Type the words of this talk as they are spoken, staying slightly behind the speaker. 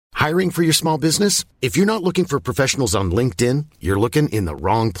Hiring for your small business? If you're not looking for professionals on LinkedIn, you're looking in the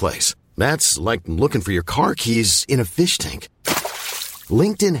wrong place. That's like looking for your car keys in a fish tank.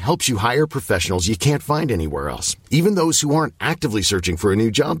 LinkedIn helps you hire professionals you can't find anywhere else, even those who aren't actively searching for a new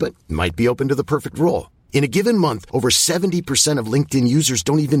job but might be open to the perfect role. In a given month, over 70% of LinkedIn users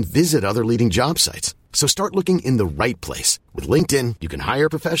don't even visit other leading job sites. So start looking in the right place. With LinkedIn, you can hire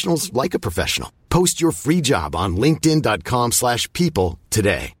professionals like a professional. Post your free job on linkedin.com/people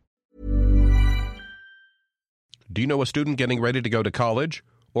today. Do you know a student getting ready to go to college?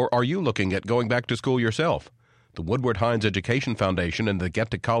 Or are you looking at going back to school yourself? The Woodward Hines Education Foundation and the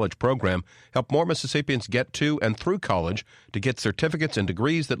Get to College program help more Mississippians get to and through college to get certificates and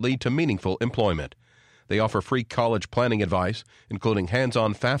degrees that lead to meaningful employment. They offer free college planning advice, including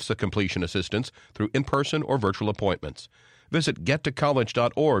hands-on FAFSA completion assistance through in-person or virtual appointments. Visit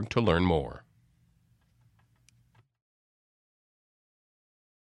gettocollege.org to learn more.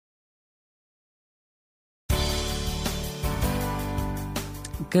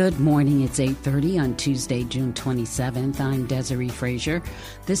 Good morning. It's 8:30 on Tuesday, June 27th. I'm Desiree Frazier.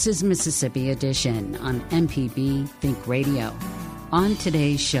 This is Mississippi Edition on MPB Think Radio. On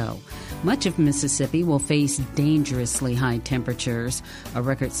today's show, much of Mississippi will face dangerously high temperatures. A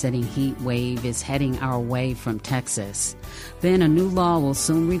record-setting heat wave is heading our way from Texas. Then a new law will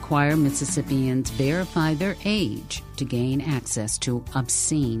soon require Mississippians verify their age to gain access to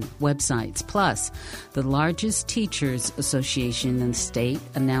obscene websites. Plus, the largest teachers association in the state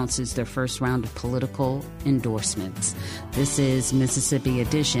announces their first round of political endorsements. This is Mississippi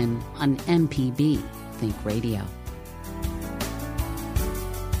Edition on MPB Think Radio.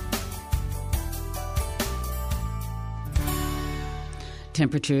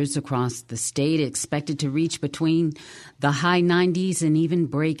 Temperatures across the state expected to reach between the high 90s and even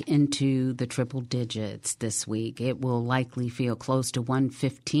break into the triple digits this week. It will likely feel close to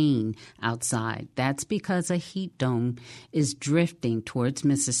 115 outside. That's because a heat dome is drifting towards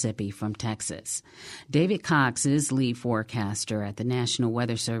Mississippi from Texas. David Cox is lead forecaster at the National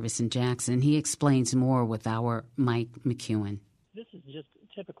Weather Service in Jackson. He explains more with our Mike McEwen. This is just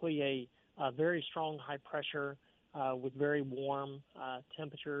typically a very strong high pressure with very warm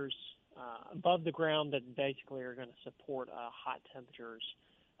temperatures above the ground that basically are going to support hot temperatures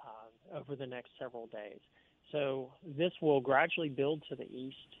over the next several days. So this will gradually build to the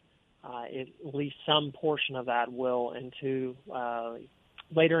east. At least some portion of that will into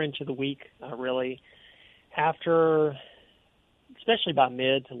later into the week, really. After, especially by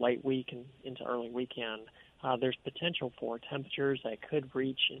mid to late week and into early weekend, there's potential for temperatures that could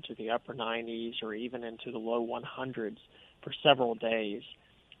reach into the upper 90s or even into the low 100s for several days.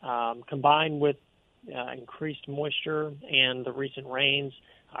 Combined with increased moisture and the recent rains,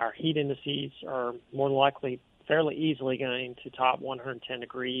 our heat indices are more than likely fairly easily going to top 110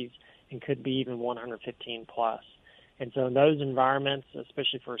 degrees and could be even 115 plus. And so in those environments,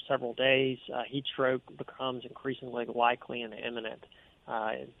 especially for several days, heat stroke becomes increasingly likely and imminent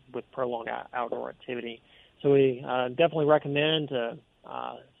with prolonged outdoor activity. So we definitely recommend to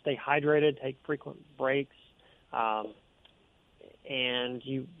stay hydrated, take frequent breaks, and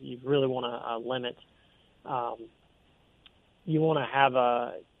you really want to limit. You want to have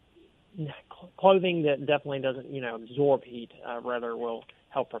clothing that definitely doesn't absorb heat, rather will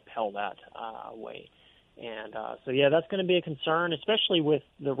help propel that away. And so that's going to be a concern, especially with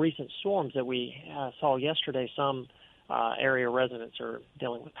the recent storms that we saw yesterday. Some area residents are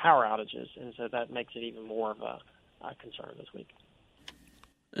dealing with power outages, and so that makes it even more of a concern this week.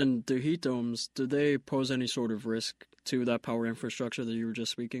 And the heat domes, do they pose any sort of risk to that power infrastructure that you were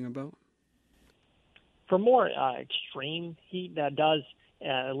just speaking about? For more extreme heat, that does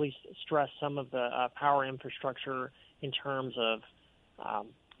at least stress some of the power infrastructure in terms of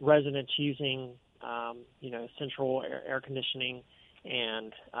residents using central air conditioning,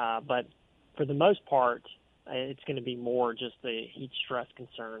 and but for the most part, it's going to be more just the heat stress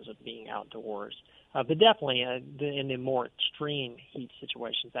concerns of being outdoors. But definitely in the more extreme heat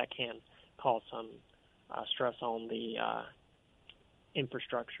situations, that can cause some stress on the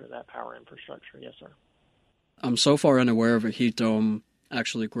infrastructure, that power infrastructure. Yes, sir. I'm so far unaware of a heat dome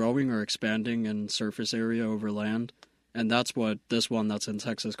actually growing or expanding in surface area over land, and that's what this one that's in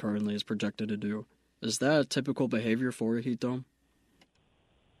Texas currently is projected to do. Is that typical behavior for a heat dome?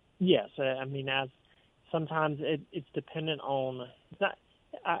 Yes. As sometimes it's dependent on, it's not,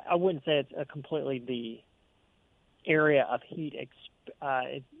 I wouldn't say it's completely the area of heat.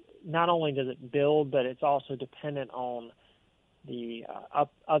 Not only does it build, but it's also dependent on the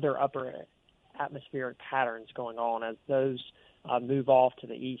other upper atmospheric patterns going on. As those move off to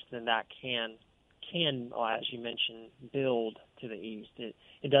the east, then that can, as you mentioned, build to the east. It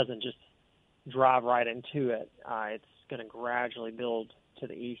doesn't just drive right into it. It's going to gradually build to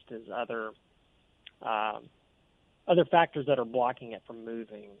the east as other factors that are blocking it from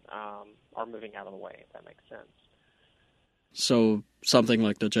moving are moving out of the way, if that makes sense. So something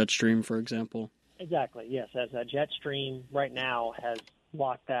like the jet stream, for example? Exactly, yes. As a jet stream right now has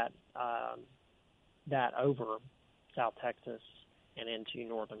blocked that over South Texas and into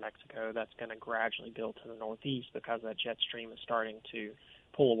northern Mexico, that's going to gradually build to the northeast because that jet stream is starting to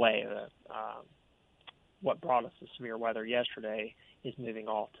pull away. What brought us the severe weather yesterday is moving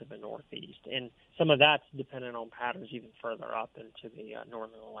off to the northeast. And some of that's dependent on patterns even further up into the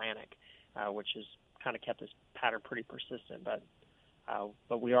northern Atlantic, which has kind of kept this pattern pretty persistent.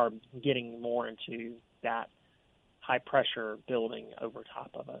 But we are getting more into that high pressure building over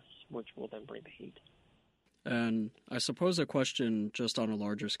top of us, which will then bring the heat. And I suppose a question just on a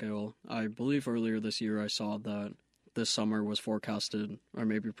larger scale. I believe earlier this year I saw that this summer was forecasted, or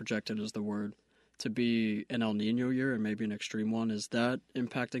maybe projected is the word, to be an El Nino year and maybe an extreme one. Is that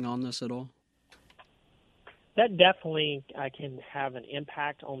impacting on this at all? That definitely can have an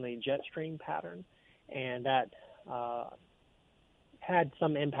impact on the jet stream pattern, and that had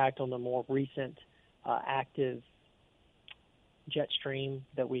some impact on the more recent active jet stream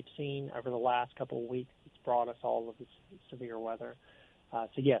that we've seen over the last couple of weeks. It's brought us all of this severe weather. So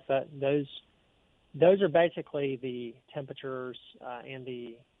yes, those are basically the temperatures in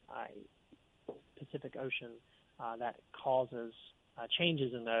the Pacific Ocean that causes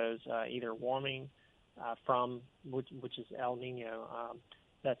changes in those, either warming from, which is El Nino,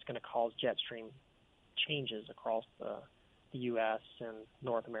 that's going to cause jet stream changes across the U.S. and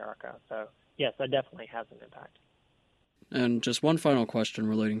North America. So yes, that definitely has an impact. And just one final question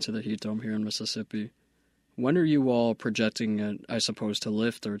relating to the heat dome here in Mississippi. When are you all projecting it, I suppose, to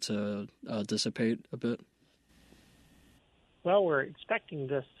lift or to dissipate a bit? Well, we're expecting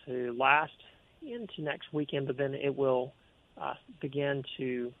this to last into next weekend, but then it will begin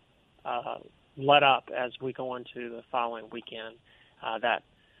to let up as we go into the following weekend. That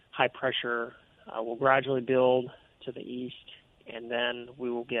high pressure will gradually build to the east, and then we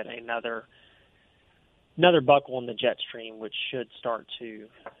will get another buckle in the jet stream, which should start to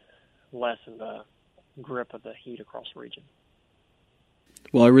lessen the grip of the heat across the region.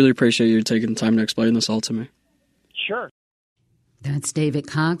 Well, I really appreciate you taking the time to explain this all to me. Sure. That's David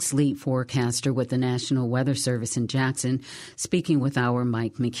Cox, lead forecaster with the National Weather Service in Jackson, speaking with our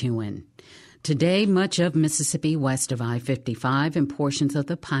Mike McEwen. Today, much of Mississippi west of I-55 and portions of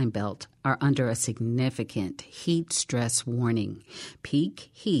the Pine Belt are under a significant heat stress warning.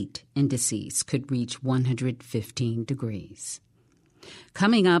 Peak heat indices could reach 115 degrees.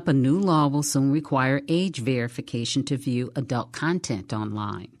 Coming up, a new law will soon require age verification to view adult content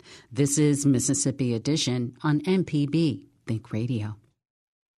online. This is Mississippi Edition on MPB Think Radio.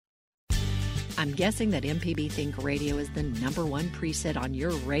 I'm guessing that MPB Think Radio is the number one preset on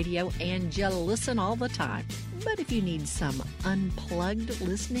your radio and you listen all the time. But if you need some unplugged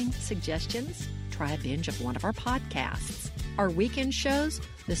listening suggestions, try a binge of one of our podcasts. Our weekend shows,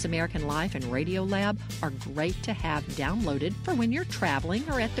 This American Life and Radio Lab, are great to have downloaded for when you're traveling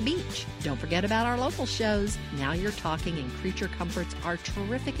or at the beach. Don't forget about our local shows. Now You're Talking and Creature Comforts are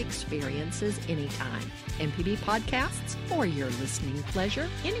terrific experiences anytime. MPB podcasts for your listening pleasure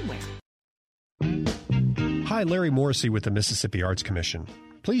anywhere. Hi, Larry Morrissey with the Mississippi Arts Commission.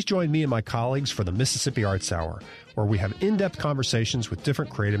 Please join me and my colleagues for the Mississippi Arts Hour, where we have in-depth conversations with different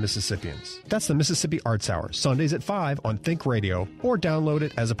creative Mississippians. That's the Mississippi Arts Hour, Sundays at 5 on Think Radio, or download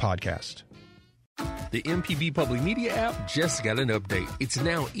it as a podcast. The MPB Public Media app just got an update. It's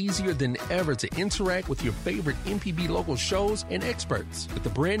now easier than ever to interact with your favorite MPB local shows and experts. With the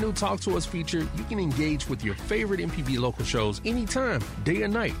brand new Talk to Us feature, you can engage with your favorite MPB local shows anytime, day or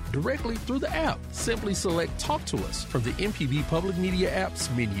night, directly through the app. Simply select Talk to Us from the MPB Public Media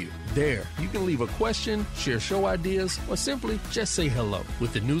app's menu. There, you can leave a question, share show ideas, or simply just say hello.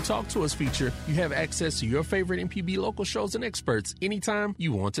 With the new Talk to Us feature, you have access to your favorite MPB local shows and experts anytime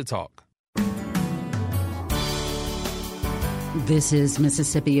you want to talk. This is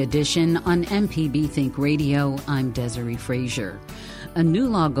Mississippi Edition on MPB Think Radio. I'm Desiree Frazier. A new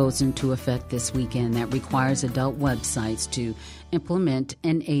law goes into effect this weekend that requires adult websites to implement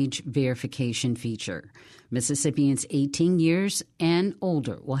an age verification feature. Mississippians 18 years and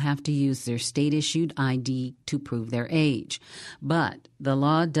older will have to use their state-issued ID to prove their age. But the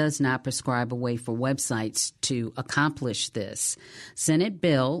law does not prescribe a way for websites to accomplish this. Senate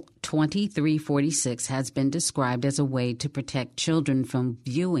Bill 2346 has been described as a way to protect children from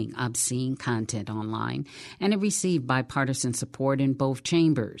viewing obscene content online, and it received bipartisan support in both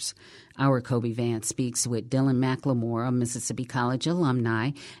chambers. Our Kobe Vance speaks with Dylan McLemore, a Mississippi College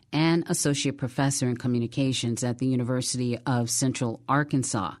alumni and associate professor in communications at the University of Central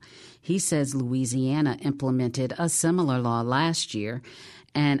Arkansas. He says Louisiana implemented a similar law last year,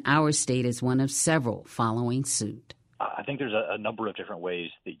 and our state is one of several following suit. I think there's a number of different ways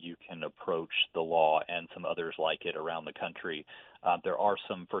that you can approach the law and some others like it around the country. There are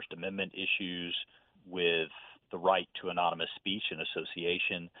some First Amendment issues with the right to anonymous speech and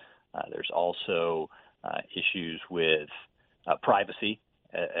association. There's also issues with privacy,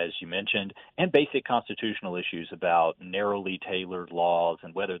 as you mentioned, and basic constitutional issues about narrowly tailored laws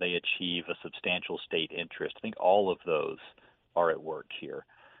and whether they achieve a substantial state interest. I think all of those are at work here.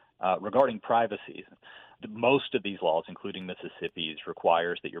 Regarding privacy, most of these laws, including Mississippi's,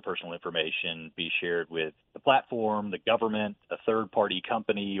 requires that your personal information be shared with the platform, the government, a third-party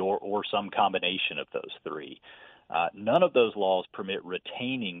company, or some combination of those three. None of those laws permit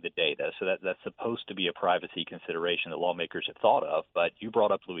retaining the data, so that's supposed to be a privacy consideration that lawmakers have thought of. But you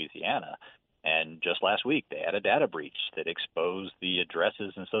brought up Louisiana, and just last week they had a data breach that exposed the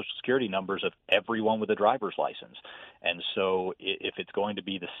addresses and Social Security numbers of everyone with a driver's license. And so if it's going to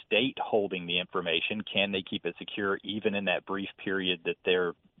be the state holding the information, can they keep it secure even in that brief period that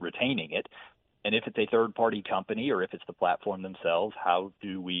they're retaining it? And if it's a third-party company or if it's the platform themselves, how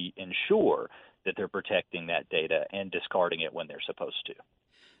do we ensure that they're protecting that data and discarding it when they're supposed to?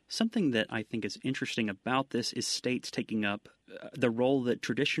 Something that I think is interesting about this is states taking up the role that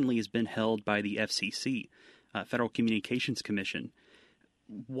traditionally has been held by the FCC, Federal Communications Commission.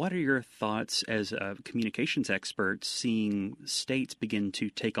 What are your thoughts as a communications expert seeing states begin to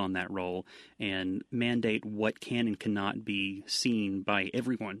take on that role and mandate what can and cannot be seen by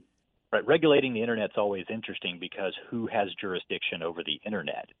everyone? Right. Regulating the Internet's always interesting because who has jurisdiction over the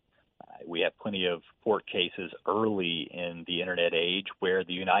Internet? We have plenty of court cases early in the Internet age where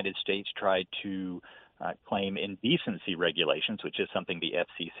the United States tried to claim indecency regulations, which is something the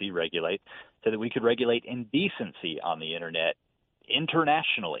FCC regulates, so that we could regulate indecency on the Internet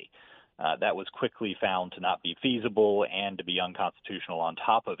internationally. That was quickly found to not be feasible and to be unconstitutional on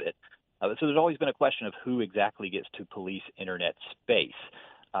top of it. So there's always been a question of who exactly gets to police Internet space.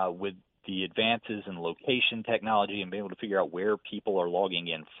 With the advances in location technology and being able to figure out where people are logging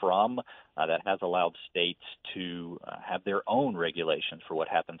in from, that has allowed states to have their own regulations for what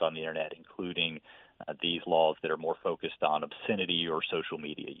happens on the Internet, including these laws that are more focused on obscenity or social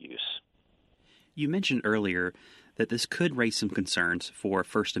media use. You mentioned earlier that this could raise some concerns for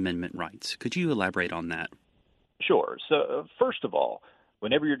First Amendment rights. Could you elaborate on that? Sure. So first of all,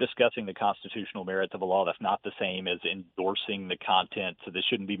 whenever you're discussing the constitutional merits of a law, that's not the same as endorsing the content. So this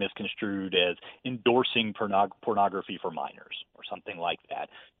shouldn't be misconstrued as endorsing pornography for minors or something like that,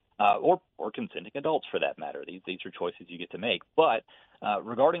 or consenting adults for that matter. These are choices you get to make. But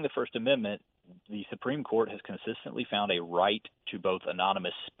regarding the First Amendment, the Supreme Court has consistently found a right to both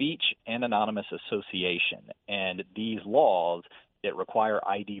anonymous speech and anonymous association. And these laws that require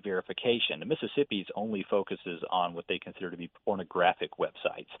ID verification. The Mississippi's only focuses on what they consider to be pornographic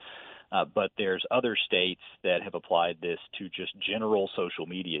websites. But there's other states that have applied this to just general social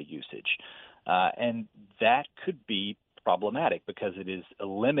media usage. And that could be problematic because it is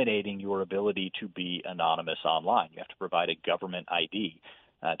eliminating your ability to be anonymous online. You have to provide a government ID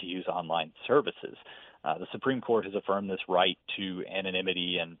to use online services. The Supreme Court has affirmed this right to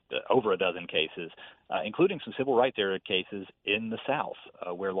anonymity in over a dozen cases, including some civil rights era cases in the South,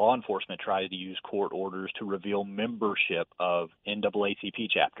 where law enforcement tried to use court orders to reveal membership of NAACP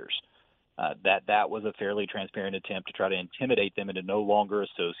chapters. That was a fairly transparent attempt to try to intimidate them into no longer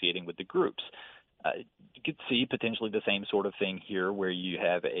associating with the groups. You could see potentially the same sort of thing here where you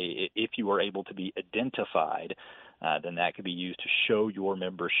have if you are able to be identified, then that could be used to show your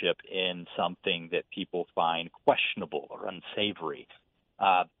membership in something that people find questionable or unsavory.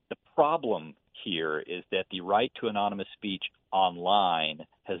 The problem here is that the right to anonymous speech online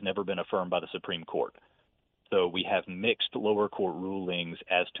has never been affirmed by the Supreme Court. So we have mixed lower court rulings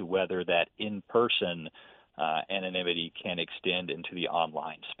as to whether that in-person anonymity can extend into the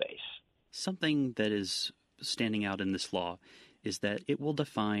online space. Something that is standing out in this law is that it will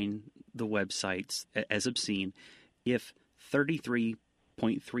define the websites as obscene if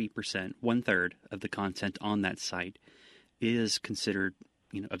 33.3%, one-third of the content on that site is considered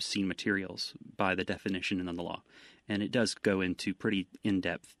obscene materials by the definition in the law. And it does go into pretty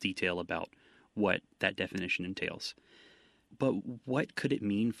in-depth detail about what that definition entails. But what could it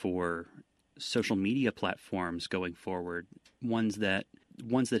mean for social media platforms going forward, ones that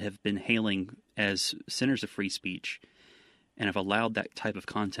ones that have been hailing as centers of free speech and have allowed that type of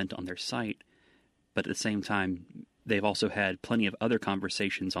content on their site, but at the same time, they've also had plenty of other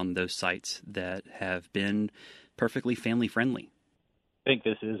conversations on those sites that have been perfectly family-friendly. I think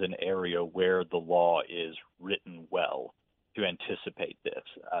this is an area where the law is written well to anticipate this.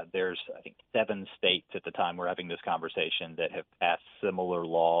 There's, I think, 7 states at the time we're having this conversation that have passed similar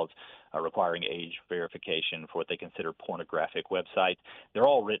laws requiring age verification for what they consider pornographic websites. They're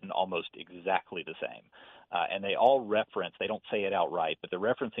all written almost exactly the same. And they all reference, they don't say it outright, but they're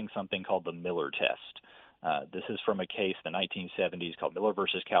referencing something called the Miller test. This is from a case in the 1970s called Miller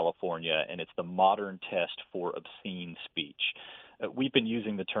versus California, and it's the modern test for obscene speech. We've been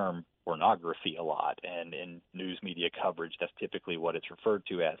using the term pornography a lot, and in news media coverage, that's typically what it's referred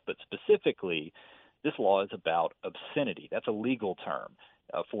to as. But specifically, this law is about obscenity. That's a legal term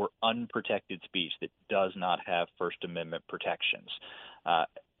for unprotected speech that does not have First Amendment protections.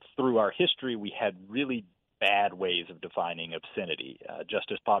 Through our history, we had really bad ways of defining obscenity.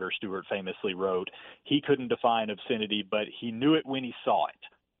 Justice Potter Stewart famously wrote, he couldn't define obscenity, but he knew it when he saw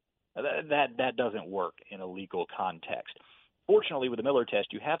it. That doesn't work in a legal context. Fortunately, with the Miller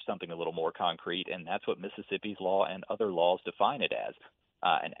test, you have something a little more concrete, and that's what Mississippi's law and other laws define it as.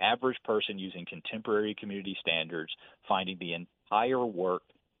 An average person using contemporary community standards finding the entire work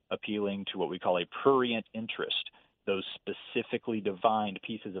appealing to what we call a prurient interest, those specifically defined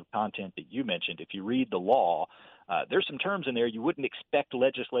pieces of content that you mentioned. If you read the law, there's some terms in there you wouldn't expect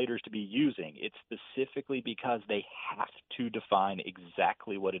legislators to be using. It's specifically because they have to define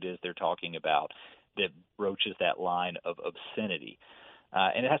exactly what it is they're talking about that broaches that line of obscenity.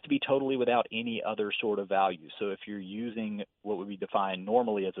 And it has to be totally without any other sort of value. So if you're using what would be defined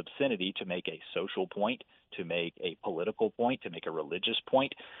normally as obscenity to make a social point, to make a political point, to make a religious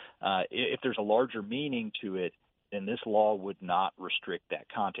point, if there's a larger meaning to it, then this law would not restrict that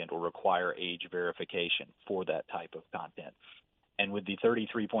content or require age verification for that type of content. And with the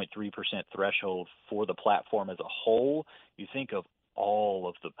 33.3% threshold for the platform as a whole, you think of all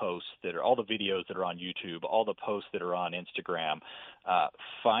of the posts that are, all the videos that are on YouTube, all the posts that are on Instagram,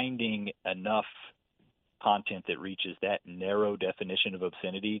 finding enough content that reaches that narrow definition of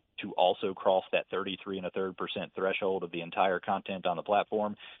obscenity to also cross that 33.3% threshold of the entire content on the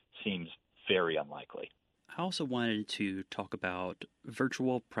platform seems very unlikely. I also wanted to talk about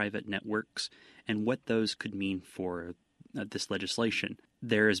virtual private networks and what those could mean for this legislation.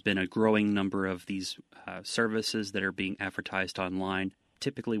 There has been a growing number of these services that are being advertised online.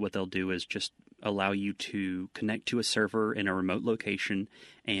 Typically what they'll do is just allow you to connect to a server in a remote location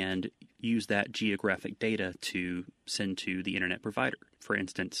and use that geographic data to send to the internet provider. For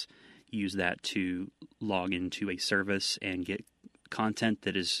instance, use that to log into a service and get content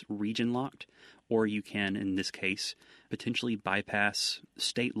that is region locked, or you can, in this case, potentially bypass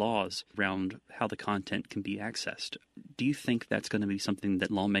state laws around how the content can be accessed. Do you think that's going to be something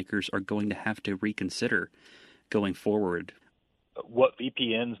that lawmakers are going to have to reconsider going forward? What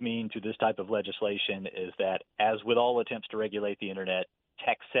VPNs mean to this type of legislation is that, as with all attempts to regulate the internet,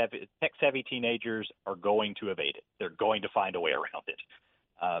 tech-savvy teenagers are going to evade it. They're going to find a way around it.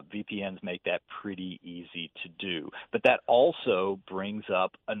 VPNs make that pretty easy to do. But that also brings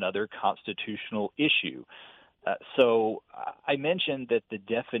up another constitutional issue. So I mentioned that the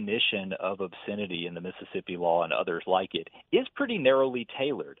definition of obscenity in the Mississippi law and others like it is pretty narrowly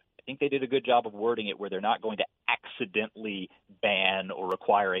tailored. I think they did a good job of wording it where they're not going to accidentally ban or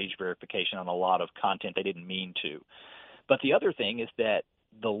require age verification on a lot of content they didn't mean to. But the other thing is that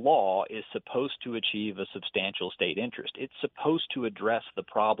the law is supposed to achieve a substantial state interest. It's supposed to address the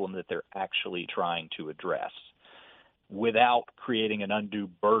problem that they're actually trying to address without creating an undue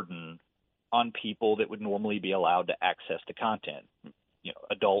burden on people that would normally be allowed to access the content,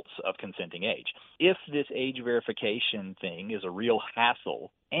 adults of consenting age. If this age verification thing is a real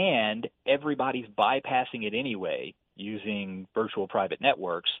hassle and everybody's bypassing it anyway using virtual private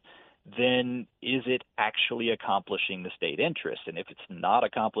networks, then is it actually accomplishing the state interest? And if it's not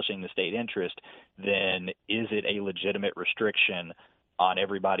accomplishing the state interest, then is it a legitimate restriction on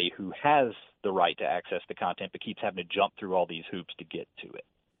everybody who has the right to access the content but keeps having to jump through all these hoops to get to it?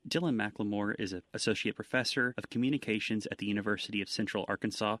 Dylan McLemore is an associate professor of communications at the University of Central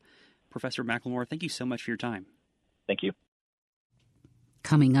Arkansas. Professor McLemore, thank you so much for your time. Thank you.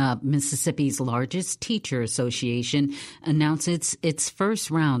 Coming up, Mississippi's largest teacher association announces its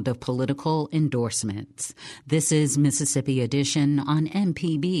first round of political endorsements. This is Mississippi Edition on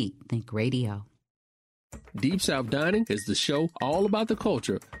MPB Think Radio. Deep South Dining is the show all about the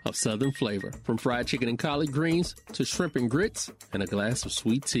culture of Southern flavor, from fried chicken and collard greens to shrimp and grits and a glass of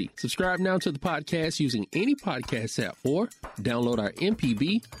sweet tea. Subscribe now to the podcast using any podcast app or download our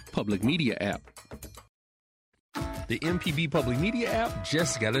MPB Public Media app. The MPB Public Media app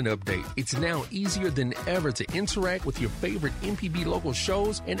just got an update. It's now easier than ever to interact with your favorite MPB local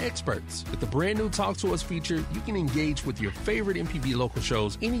shows and experts. With the brand new Talk to Us feature, you can engage with your favorite MPB local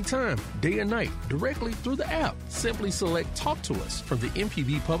shows anytime, day or night, directly through the app. Simply select Talk to Us from the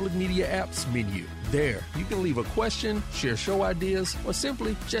MPB Public Media app's menu. There, you can leave a question, share show ideas, or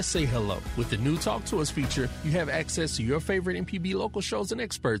simply just say hello. With the new Talk to Us feature, you have access to your favorite MPB local shows and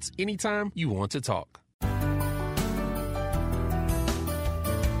experts anytime you want to talk.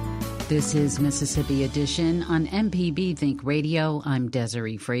 This is Mississippi Edition on MPB Think Radio. I'm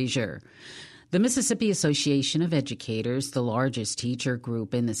Desiree Frazier. The Mississippi Association of Educators, the largest teacher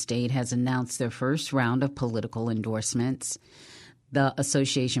group in the state, has announced their first round of political endorsements. The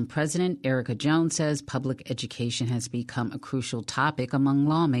association president, Erica Jones, says public education has become a crucial topic among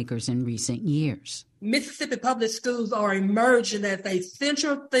lawmakers in recent years. Mississippi public schools are emerging as a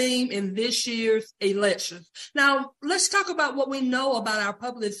central theme in this year's elections. Now, let's talk about what we know about our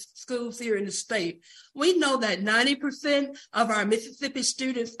public schools here in the state. We know that 90% of our Mississippi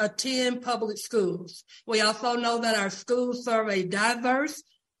students attend public schools. We also know that our schools serve a diverse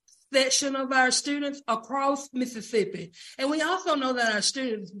section of our students across Mississippi. And we also know that our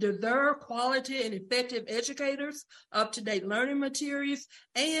students deserve quality and effective educators, up-to-date learning materials,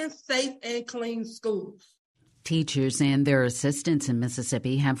 and safe and clean schools. Teachers and their assistants in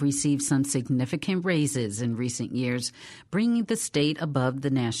Mississippi have received some significant raises in recent years, bringing the state above the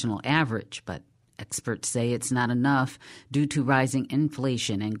national average. But experts say it's not enough due to rising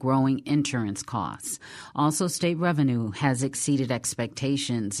inflation and growing insurance costs. Also, state revenue has exceeded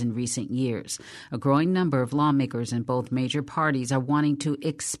expectations in recent years. A growing number of lawmakers in both major parties are wanting to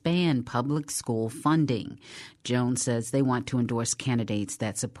expand public school funding. Jones says they want to endorse candidates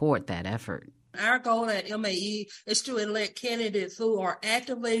that support that effort. Our goal at MAE is to elect candidates who are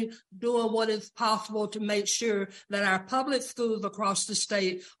actively doing what is possible to make sure that our public schools across the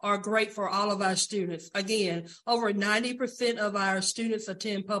state are great for all of our students. Again, over 90% of our students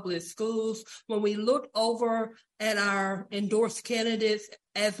attend public schools. When we look over at our endorsed candidates,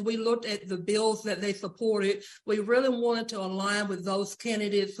 as we looked at the bills that they supported, we really wanted to align with those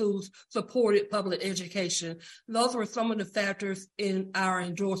candidates who supported public education. Those were some of the factors in our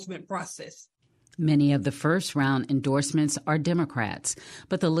endorsement process. Many of the first-round endorsements are Democrats,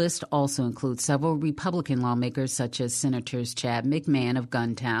 but the list also includes several Republican lawmakers such as Senators Chad McMahon of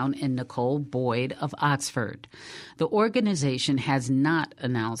Guntown and Nicole Boyd of Oxford. The organization has not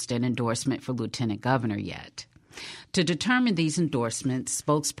announced an endorsement for Lieutenant Governor yet. To determine these endorsements,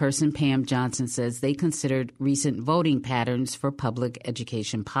 spokesperson Pam Johnson says they considered recent voting patterns for public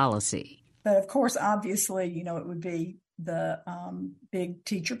education policy. But of course, obviously, it would be the big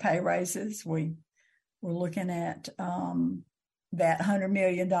teacher pay raises. We were looking at that $100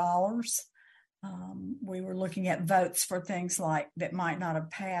 million. We were looking at votes for things like that might not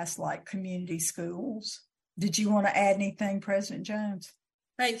have passed, like community schools. Did you want to add anything, President Jones?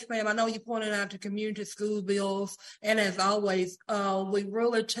 Thanks, Pam. I know you pointed out the community school bills, and as always, we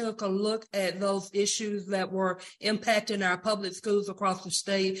really took a look at those issues that were impacting our public schools across the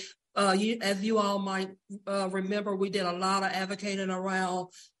state. As you all might remember, we did a lot of advocating around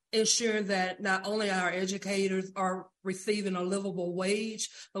ensuring that not only our educators are receiving a livable wage,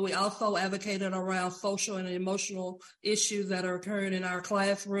 but we also advocated around social and emotional issues that are occurring in our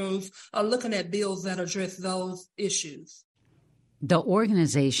classrooms, looking at bills that address those issues. The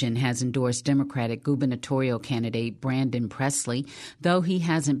organization has endorsed Democratic gubernatorial candidate Brandon Presley, though he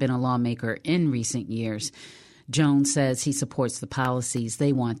hasn't been a lawmaker in recent years. Jones says he supports the policies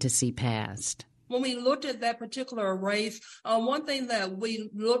they want to see passed. When we looked at that particular race, one thing that we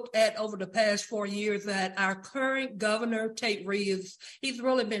looked at over the past 4 years, that our current governor, Tate Reeves, he's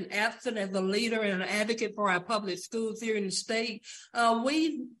really been absent as a leader and an advocate for our public schools here in the state.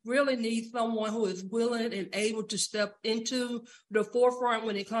 We really need someone who is willing and able to step into the forefront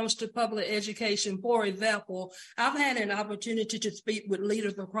when it comes to public education. For example, I've had an opportunity to speak with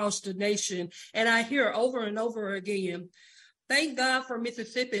leaders across the nation, and I hear over and over again, thank God for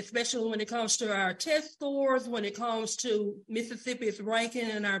Mississippi, especially when it comes to our test scores, when it comes to Mississippi's ranking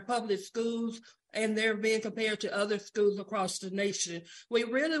in our public schools, and they're being compared to other schools across the nation. We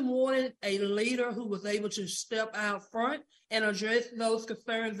really wanted a leader who was able to step out front and address those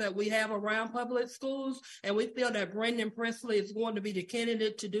concerns that we have around public schools. And we feel that Brendan Presley is going to be the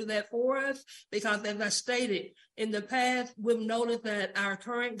candidate to do that for us, because as I stated, in the past, we've noticed that our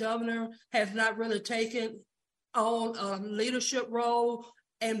current governor has not really taken on a leadership role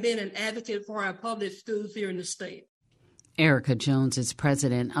and been an advocate for our public schools here in the state. Erica Jones is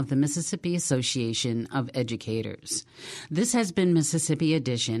president of the Mississippi Association of Educators. This has been Mississippi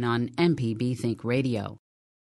Edition on MPB Think Radio.